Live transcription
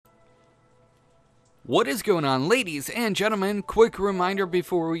What is going on, ladies and gentlemen? Quick reminder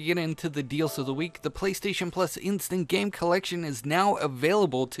before we get into the deals of the week. The PlayStation Plus Instant Game Collection is now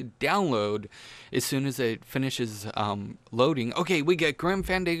available to download as soon as it finishes loading. Okay, we get Grim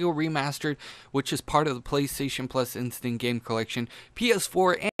Fandango Remastered, which is part of the PlayStation Plus Instant Game Collection.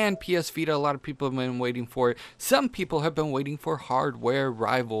 PS4 and PS Vita, a lot of people have been waiting for it. Some people have been waiting for Hardware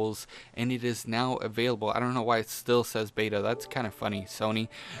Rivals, and it is now available. I don't know why it still says beta. That's kind of funny, Sony.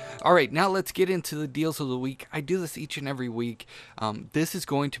 Alright, now let's get into the deals of the week. I do this each and every week. This is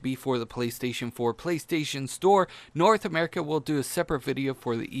going to be for the PlayStation 4 PlayStation Store. North America will do a separate video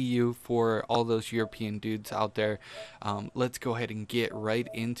for the EU for all those European dudes out there. Let's go ahead and get right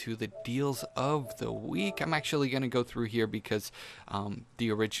into the deals of the week. I'm actually going to go through here because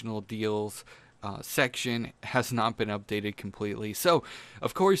the original deals section has not been updated completely. So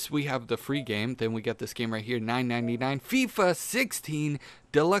of course we have the free game. Then we got this game right here, $9.99, FIFA 16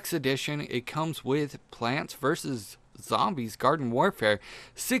 Deluxe Edition. It comes with Plants vs Zombies Garden Warfare,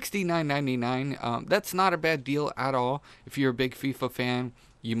 $69.99. That's not a bad deal at all. If you're a big FIFA fan,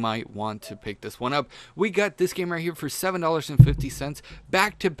 you might want to pick this one up. We got this game right here for $7.50.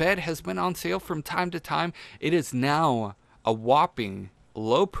 Back to Bed has been on sale from time to time. It is now a whopping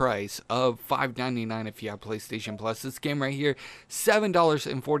low price of $5.99 if you have PlayStation Plus. This game right here,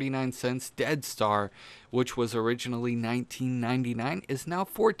 $7.49. Dead Star, which was originally $19.99, is now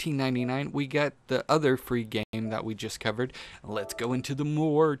 $14.99. We got the other free game that we just covered. Let's go into the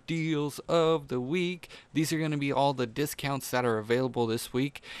more deals of the week. These are going to be all the discounts that are available this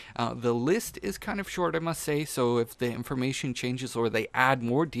week. The list is kind of short, I must say, so if the information changes or they add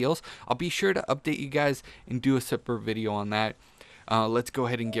more deals, I'll be sure to update you guys and do a separate video on that. Let's go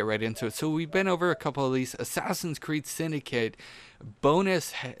ahead and get right into it. So we've been over a couple of these. Assassin's Creed Syndicate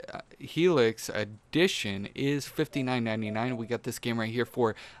Bonus Helix Edition is $59.99. We got this game right here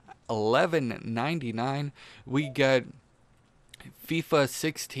for $11.99. We got FIFA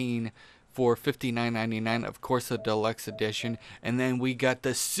 16 for $59.99. Of course, the Deluxe Edition. And then we got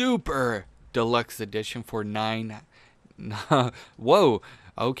the Super Deluxe Edition for Whoa.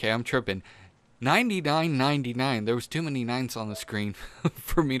 Okay, I'm tripping. $99.99. There was too many nines on the screen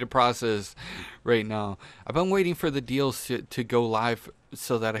for me to process right now. I've been waiting for the deals to go live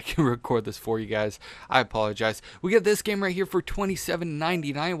so that I can record this for you guys. I apologize. We got this game right here for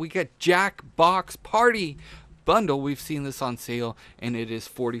 $27.99. We got Jackbox Party Bundle. We've seen this on sale and it is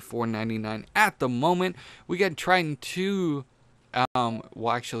 $44.99 at the moment. We got Triton 2,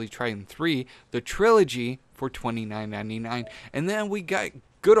 well actually Triton 3, the trilogy for $29.99. And then we got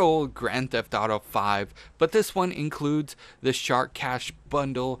good old Grand Theft Auto 5, but this one includes the Shark Cash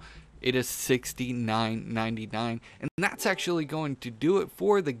Bundle. It is $69.99, and that's actually going to do it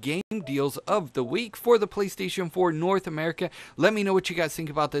for the game deals of the week for the PlayStation 4 North America. Let me know what you guys think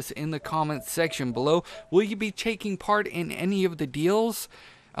about this in the comments section below. Will you be taking part in any of the deals?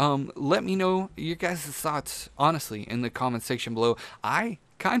 Let me know your guys' thoughts, honestly, in the comments section below. I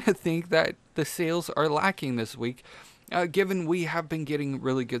kind of think that the sales are lacking this week. Given we have been getting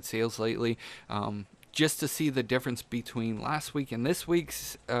really good sales lately, just to see the difference between last week and this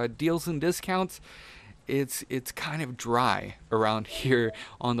week's deals and discounts, it's kind of dry around here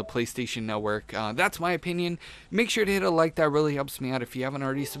on the PlayStation Network. That's my opinion. Make sure to hit a like. That really helps me out. If you haven't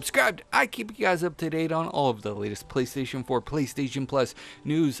already subscribed, I keep you guys up to date on all of the latest PlayStation 4, PlayStation Plus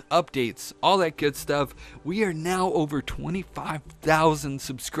news, updates, all that good stuff. We are now over 25,000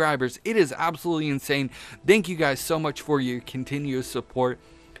 subscribers. It is absolutely insane. Thank you guys so much for your continuous support.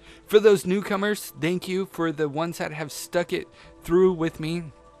 For those newcomers, thank you. For the ones that have stuck it through with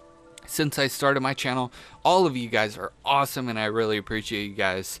me since I started my channel, all of you guys are awesome and I really appreciate you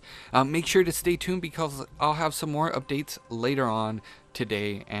guys. Make sure to stay tuned because I'll have some more updates later on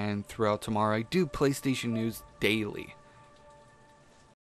today and throughout tomorrow. I do PlayStation news daily.